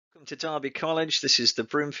Welcome to Derby College. This is the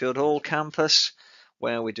Broomfield Hall campus,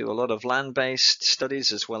 where we do a lot of land-based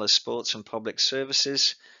studies as well as sports and public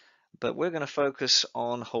services. But we're going to focus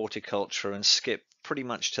on horticulture and skip pretty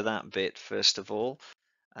much to that bit first of all.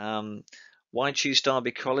 Why choose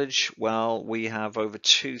Derby College? Well, we have over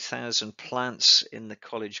 2,000 plants in the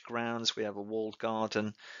college grounds. We have a walled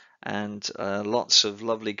garden and lots of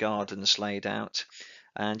lovely gardens laid out.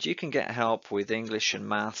 And you can get help with English and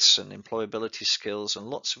maths and employability skills and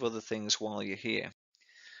lots of other things while you're here.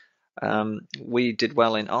 We did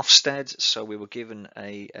well in Ofsted, so we were given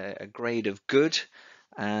a grade of good.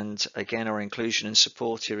 And again, our inclusion and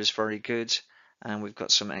support here is very good. And we've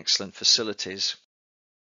got some excellent facilities.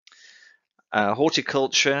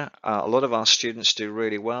 Horticulture, a lot of our students do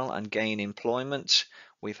really well and gain employment.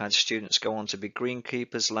 We've had students go on to be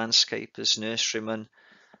greenkeepers, landscapers, nurserymen,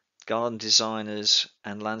 garden designers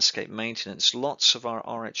and landscape maintenance. Lots of our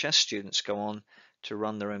RHS students go on to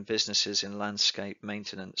run their own businesses in landscape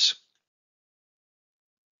maintenance.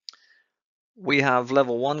 We have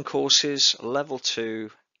level 1 courses, level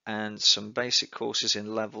 2 and some basic courses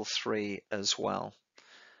in level 3 as well,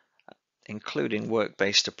 including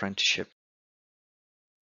work-based apprenticeship.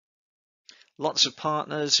 Lots of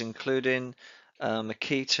partners including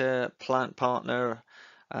Makita, Plant Partner,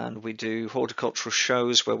 and we do horticultural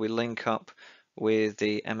shows where we link up with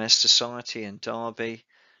the MS Society in Derby.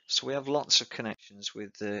 So we have lots of connections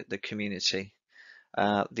with the community.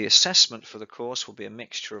 The assessment for the course will be a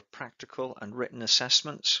mixture of practical and written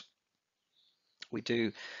assessments. We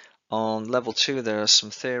do on level 2 there are some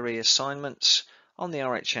theory assignments. On the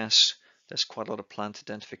RHS there's quite a lot of plant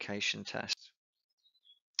identification tests.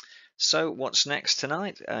 So what's next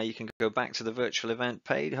tonight? You can go back to the virtual event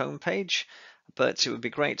homepage, but it would be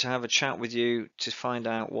great to have a chat with you to find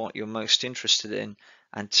out what you're most interested in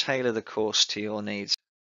and tailor the course to your needs.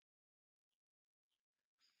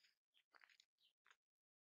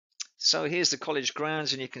 So here's the college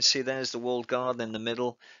grounds, and you can see there's the walled garden in the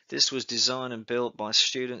middle. This was designed and built by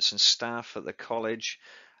students and staff at the college.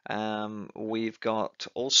 We've got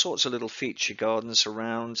all sorts of little feature gardens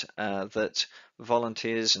around that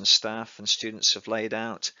volunteers and staff and students have laid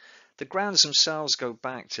out. The grounds themselves go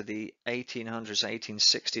back to the 1800s,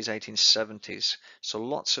 1860s, 1870s, so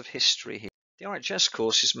lots of history here. The RHS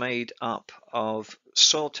course is made up of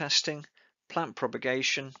soil testing, plant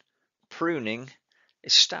propagation, pruning,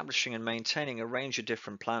 establishing and maintaining a range of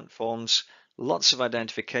different plant forms, lots of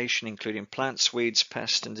identification including plants, weeds,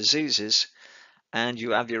 pests and diseases, and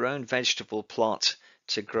you have your own vegetable plot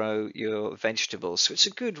to grow your vegetables. So it's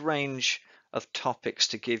a good range of topics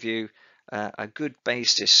to give you a good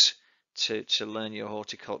basis to learn your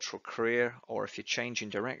horticultural career, or if you're changing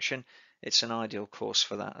direction, it's an ideal course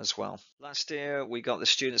for that as well. Last year we got the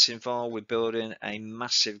students involved with building a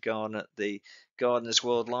massive garden at the Gardeners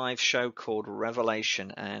World Live show called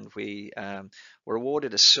Revelation, and we were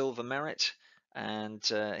awarded a silver merit. And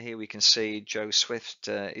here we can see Joe Swift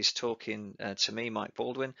is talking to me, Mike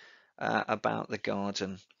Baldwin, about the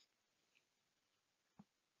garden.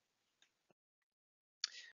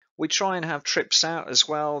 We try and have trips out as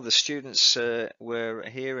well. The students were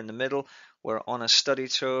here in the middle. We're on a study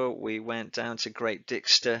tour. We went down to Great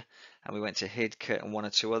Dixter and we went to Hidcote and one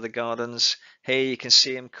or two other gardens. Here you can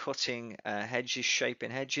see them cutting hedges,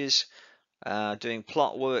 shaping hedges, doing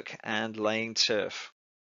plot work and laying turf.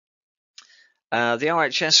 The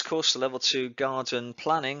RHS course, the level 2 garden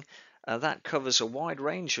planning, that covers a wide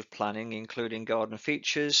range of planning, including garden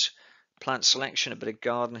features, plant selection, a bit of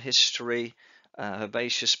garden history,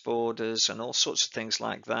 herbaceous borders, and all sorts of things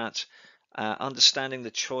like that. Understanding the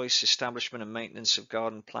choice, establishment, and maintenance of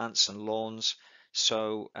garden plants and lawns.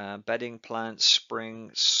 So bedding plants,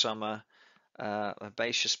 spring, summer,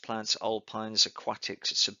 herbaceous plants, alpines,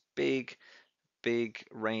 aquatics. It's a big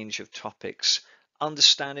range of topics.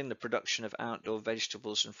 Understanding the production of outdoor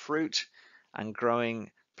vegetables and fruit, and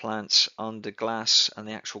growing plants under glass and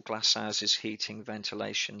the actual glass houses, heating,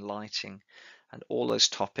 ventilation, lighting, and all those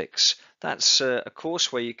topics. That's a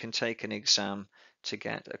course where you can take an exam to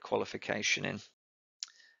get a qualification in.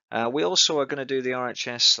 We also are going to do the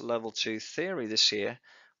RHS level 2 theory this year,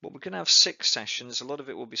 but we're going to have 6 sessions. A lot of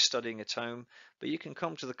it will be studying at home, but you can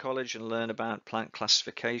come to the college and learn about plant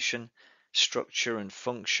classification, structure and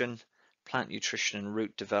function, plant nutrition and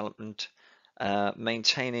root development,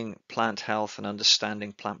 maintaining plant health and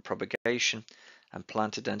understanding plant propagation and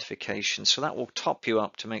plant identification. So that will top you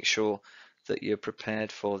up to make sure that you're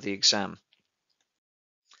prepared for the exam.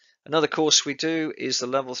 Another course we do is the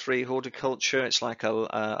level 3 horticulture. It's like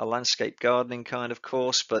a landscape gardening kind of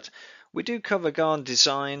course, but we do cover garden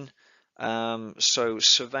design, so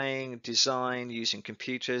surveying, design, using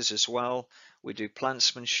computers as well. We do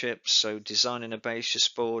plantsmanship, so designing herbaceous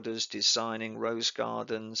borders, designing rose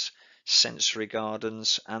gardens, sensory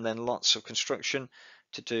gardens, and then lots of construction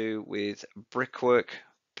to do with brickwork,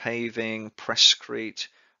 paving, presscrete,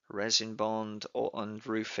 resin bond, and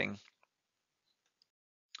roofing.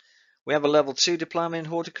 We have a level 2 diploma in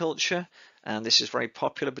horticulture, and this is very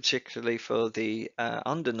popular, particularly for the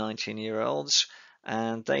under 19-year-olds.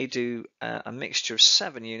 And they do a mixture of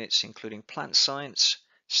 7 units, including plant science,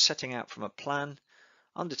 setting out from a plan,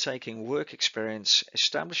 undertaking work experience,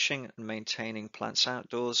 establishing and maintaining plants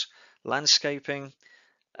outdoors, landscaping,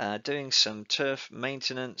 doing some turf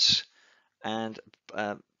maintenance, and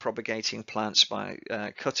propagating plants by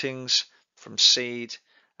cuttings from seed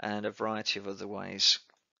and a variety of other ways.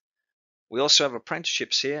 We also have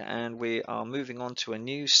apprenticeships here, and we are moving on to a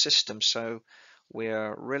new system, so we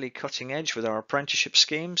are really cutting edge with our apprenticeship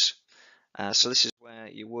schemes. So this is where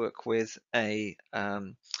you work with a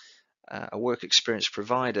work experience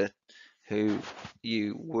provider who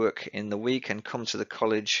you work in the week and come to the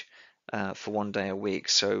college for 1 day a week.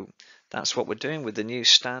 So that's what we're doing with the new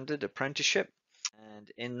standard apprenticeship. And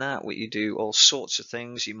in that, you do all sorts of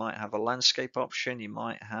things. You might have a landscape option, you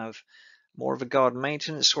might have more of a garden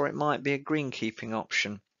maintenance, or it might be a greenkeeping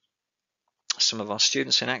option. Some of our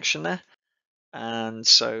students in action there. And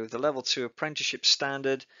so the level 2 apprenticeship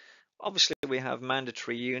standard, obviously we have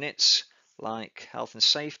mandatory units like health and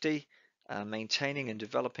safety, maintaining and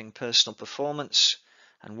developing personal performance,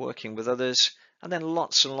 and working with others, and then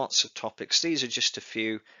lots and lots of topics. These are just a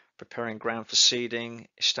few: preparing ground for seeding,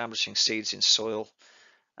 establishing seeds in soil,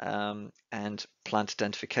 and plant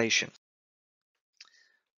identification.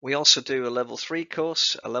 We also do a level 3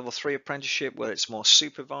 course, a level 3 apprenticeship, where it's more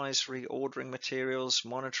supervisory, ordering materials,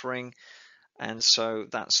 monitoring, and so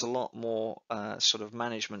that's a lot more sort of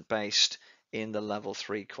management based in the level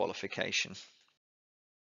 3 qualification.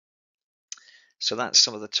 So that's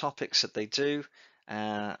some of the topics that they do,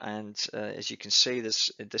 and as you can see, this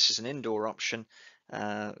is an indoor option,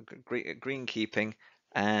 greenkeeping,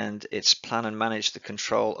 and it's plan and manage the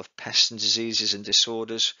control of pests and diseases and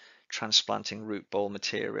disorders, transplanting root ball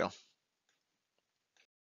material.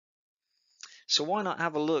 So why not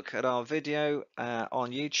have a look at our video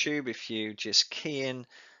on YouTube? If you just key in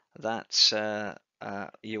that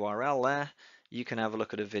URL there, you can have a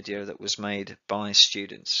look at a video that was made by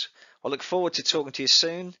students. I look forward to talking to you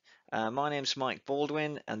soon. My name's Mike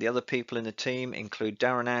Baldwin, and the other people in the team include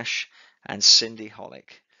Darren Ash and Cindy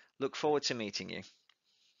Hollick. Look forward to meeting you.